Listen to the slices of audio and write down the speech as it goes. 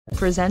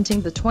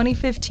Presenting the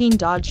 2015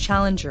 Dodge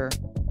Challenger.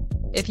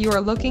 If you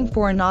are looking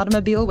for an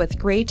automobile with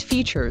great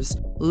features,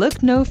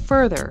 look no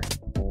further.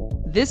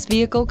 This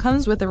vehicle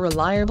comes with a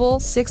reliable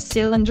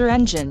 6-cylinder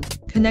engine,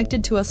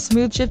 connected to a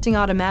smooth-shifting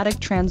automatic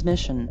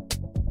transmission.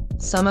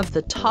 Some of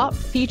the top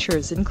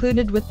features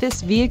included with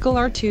this vehicle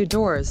are 2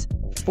 doors,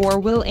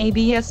 4-wheel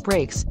ABS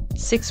brakes,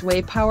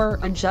 6-way power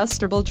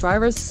adjustable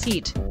driver's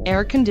seat,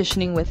 air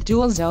conditioning with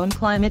dual-zone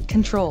climate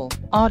control,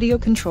 audio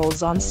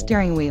controls on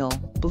steering wheel,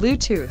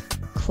 Bluetooth,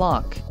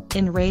 clock,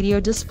 in-radio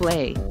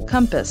display,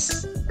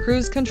 compass,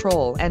 cruise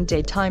control and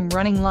daytime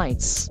running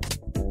lights.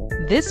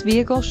 This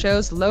vehicle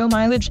shows low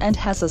mileage and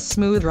has a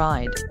smooth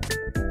ride.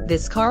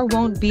 This car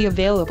won't be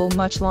available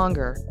much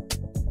longer.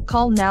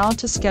 Call now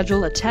to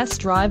schedule a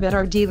test drive at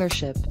our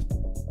dealership.